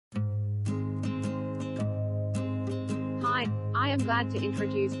I am glad to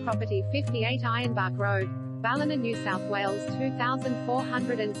introduce property 58 Ironbark Road, Ballina, New South Wales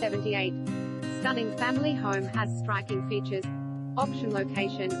 2478. Stunning family home has striking features. Option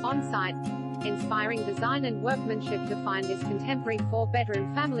location, on-site. Inspiring design and workmanship define this contemporary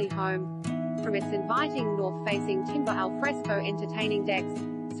 4-bedroom family home. From its inviting north-facing timber alfresco entertaining decks,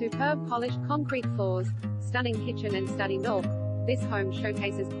 superb polished concrete floors, stunning kitchen and study nook, this home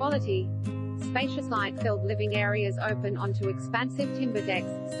showcases quality. Spacious light-filled living areas open onto expansive timber decks.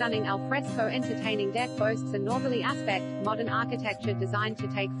 Stunning alfresco entertaining deck boasts a northerly aspect, modern architecture designed to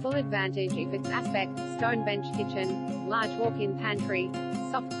take full advantage of its aspect. Stone bench kitchen, large walk-in pantry,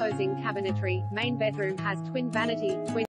 soft closing cabinetry. Main bedroom has twin vanity, twin